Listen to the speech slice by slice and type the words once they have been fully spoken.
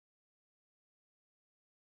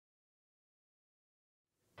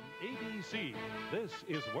ABC, this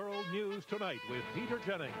is World News Tonight with Peter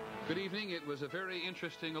Jennings. Good evening. It was a very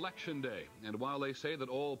interesting election day. And while they say that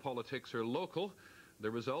all politics are local,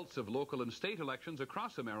 the results of local and state elections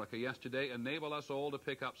across America yesterday enable us all to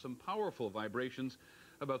pick up some powerful vibrations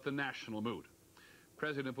about the national mood.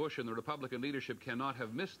 President Bush and the Republican leadership cannot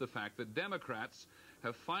have missed the fact that Democrats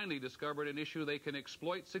have finally discovered an issue they can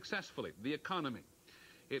exploit successfully, the economy.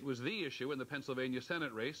 It was the issue in the Pennsylvania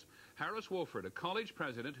Senate race. Harris Wofford, a college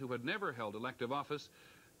president who had never held elective office,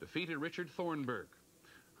 defeated Richard Thornburgh,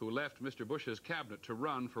 who left Mr. Bush's cabinet to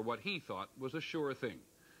run for what he thought was a sure thing.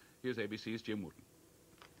 Here's ABC's Jim Wooten.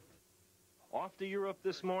 Off to Europe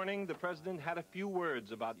this morning, the president had a few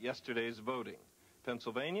words about yesterday's voting.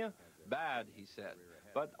 Pennsylvania, bad, he said.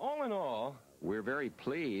 But all in all, we're very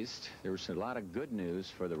pleased. There was a lot of good news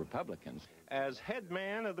for the Republicans. As head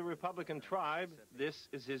man of the Republican tribe, this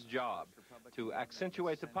is his job, to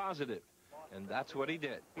accentuate the positive. And that's what he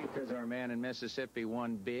did. Because our man in Mississippi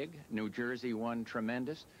won big, New Jersey won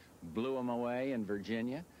tremendous, blew them away in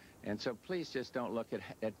Virginia. And so please just don't look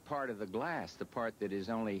at part of the glass, the part that is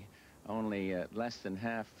only less than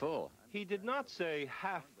half full. He did not say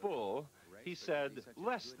half full. He said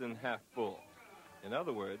less than half full. In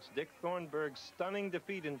other words, Dick Thornburgh's stunning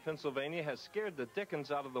defeat in Pennsylvania has scared the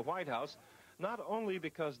dickens out of the White House, not only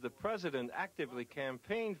because the president actively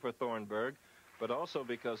campaigned for Thornburgh, but also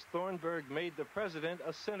because Thornburgh made the president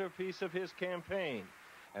a centerpiece of his campaign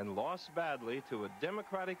and lost badly to a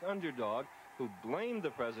Democratic underdog who blamed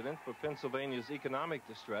the president for Pennsylvania's economic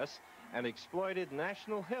distress and exploited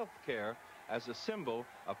national health care as a symbol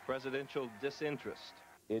of presidential disinterest.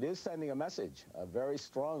 It is sending a message, a very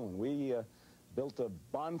strong one. We built a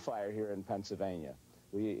bonfire here in Pennsylvania.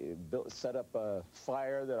 We set up a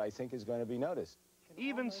fire that I think is going to be noticed.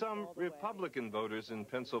 Even some Republican voters in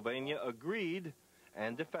Pennsylvania agreed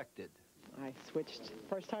and defected. I switched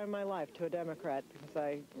first time in my life to a Democrat because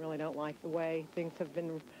I really don't like the way things have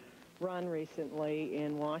been run recently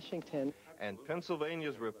in Washington. And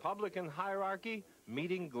Pennsylvania's Republican hierarchy,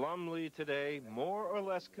 meeting glumly today, more or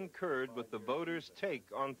less concurred with the voters' take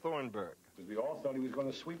on Thornburgh. We all thought he was going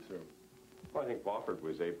to sweep through. Well, I think Wofford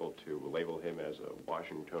was able to label him as a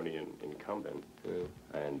Washingtonian incumbent,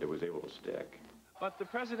 and it was able to stick. But the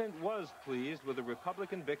president was pleased with a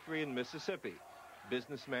Republican victory in Mississippi.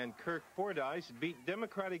 Businessman Kirk Fordyce beat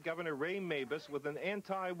Democratic Governor Ray Mabus with an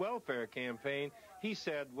anti-welfare campaign he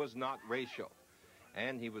said was not racial.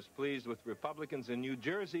 And he was pleased with Republicans in New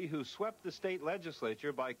Jersey who swept the state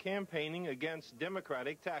legislature by campaigning against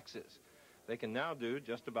Democratic taxes. They can now do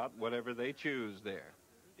just about whatever they choose there.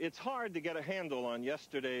 It's hard to get a handle on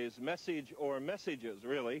yesterday's message or messages,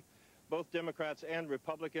 really. Both Democrats and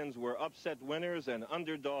Republicans were upset winners and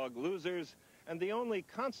underdog losers, and the only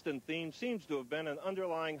constant theme seems to have been an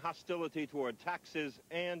underlying hostility toward taxes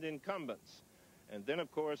and incumbents. And then,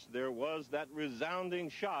 of course, there was that resounding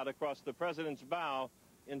shot across the president's bow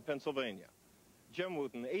in Pennsylvania. Jim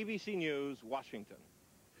Wooten, ABC News, Washington.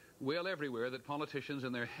 Well, everywhere that politicians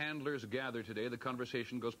and their handlers gather today, the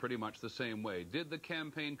conversation goes pretty much the same way. Did the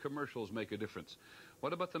campaign commercials make a difference?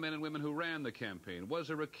 What about the men and women who ran the campaign? Was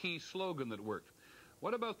there a key slogan that worked?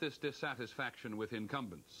 What about this dissatisfaction with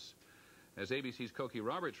incumbents? As ABC's Cokie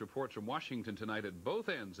Roberts reports from Washington tonight, at both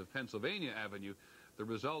ends of Pennsylvania Avenue, the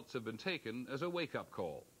results have been taken as a wake-up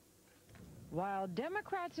call. While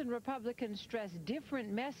Democrats and Republicans stress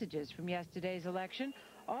different messages from yesterday's election,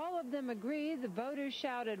 all of them agree the voters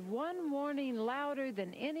shouted one warning louder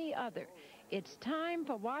than any other. It's time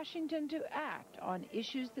for Washington to act on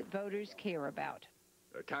issues that voters care about.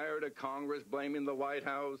 They're tired of Congress blaming the White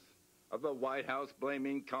House, of the White House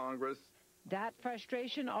blaming Congress. That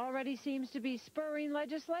frustration already seems to be spurring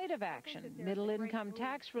legislative action. Middle-income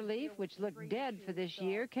tax relief, which looked dead for this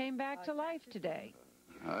year, came back to life today.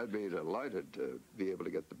 I'd be delighted to be able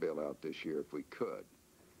to get the bill out this year if we could.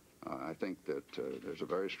 I think that there's a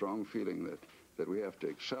very strong feeling that we have to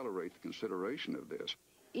accelerate the consideration of this.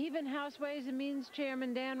 Even House Ways and Means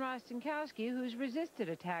Chairman Dan Rostenkowski, who's resisted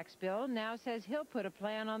a tax bill, now says he'll put a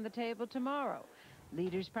plan on the table tomorrow.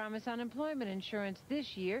 Leaders promise unemployment insurance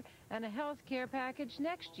this year and a health care package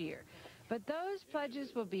next year. But those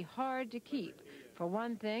pledges will be hard to keep. For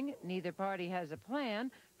one thing, neither party has a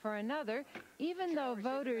plan. For another, even though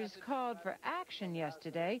voters called for action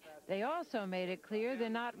yesterday, they also made it clear they're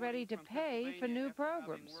not ready to pay for new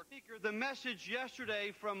programs. Speaker, the message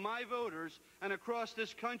yesterday from my voters and across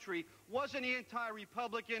this country wasn't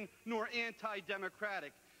anti-Republican nor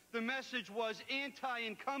anti-Democratic. The message was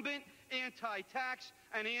anti-incumbent, anti-tax,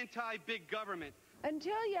 and anti-big government.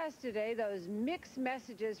 Until yesterday, those mixed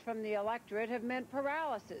messages from the electorate have meant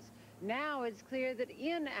paralysis. Now it's clear that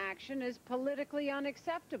inaction is politically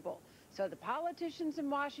unacceptable. So the politicians in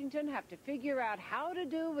Washington have to figure out how to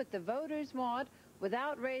do what the voters want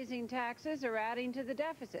without raising taxes or adding to the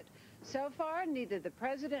deficit. So far, neither the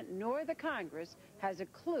president nor the Congress has a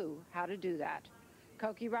clue how to do that.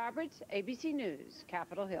 Cokie Roberts, ABC News,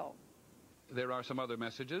 Capitol Hill. There are some other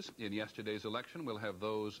messages in yesterday's election. We'll have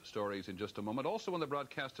those stories in just a moment. Also on the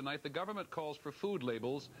broadcast tonight, the government calls for food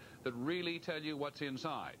labels that really tell you what's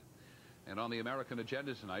inside. And on the American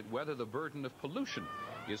agenda tonight, whether the burden of pollution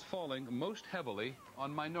is falling most heavily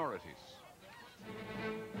on minorities.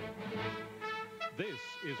 This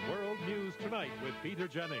is World News Tonight with Peter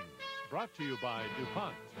Jennings, brought to you by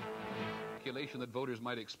DuPont. Speculation that voters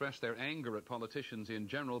might express their anger at politicians in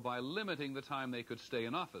general by limiting the time they could stay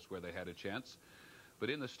in office where they had a chance.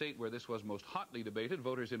 But in the state where this was most hotly debated,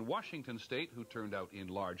 voters in Washington state, who turned out in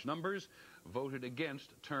large numbers, voted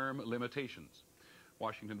against term limitations.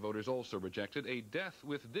 Washington voters also rejected a death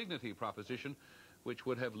with dignity proposition which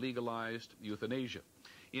would have legalized euthanasia.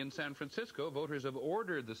 In San Francisco, voters have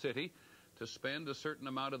ordered the city to spend a certain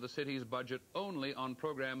amount of the city's budget only on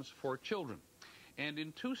programs for children. And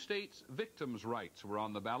in 2 states, victims' rights were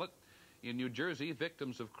on the ballot. In New Jersey,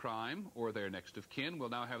 victims of crime or their next of kin will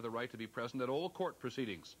now have the right to be present at all court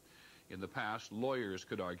proceedings. In the past, lawyers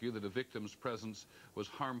could argue that a victim's presence was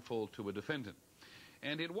harmful to a defendant.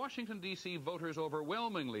 And in Washington, D.C., voters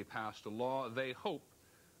overwhelmingly passed a law they hope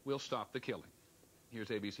will stop the killing. Here's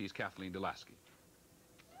ABC's Kathleen Dulaski.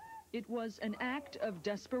 It was an act of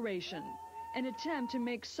desperation, an attempt to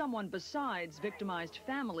make someone besides victimized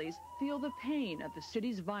families feel the pain of the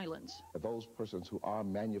city's violence. Those persons who are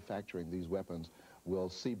manufacturing these weapons will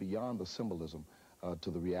see beyond the symbolism to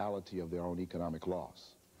the reality of their own economic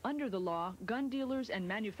loss. Under the law, gun dealers and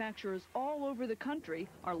manufacturers all over the country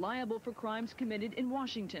are liable for crimes committed in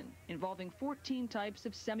Washington, involving 14 types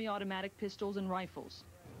of semi-automatic pistols and rifles.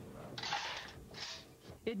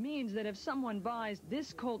 It means that if someone buys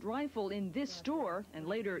this Colt rifle in this store and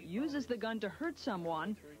later uses the gun to hurt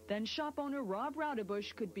someone, then shop owner Rob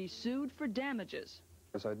Raudebush could be sued for damages.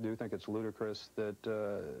 I do think it's ludicrous that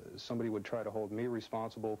somebody would try to hold me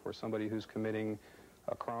responsible for somebody who's committing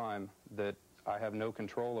a crime that I have no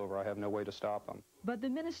control over. I have no way to stop them. But the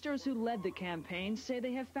ministers who led the campaign say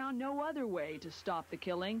they have found no other way to stop the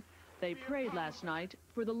killing. They prayed last night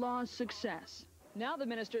for the law's success. Now the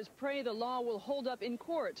ministers pray the law will hold up in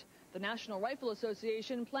court. The National Rifle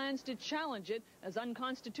Association plans to challenge it as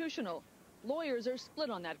unconstitutional. Lawyers are split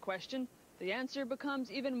on that question. The answer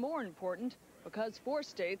becomes even more important because 4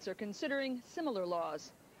 states are considering similar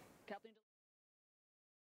laws. Kathleen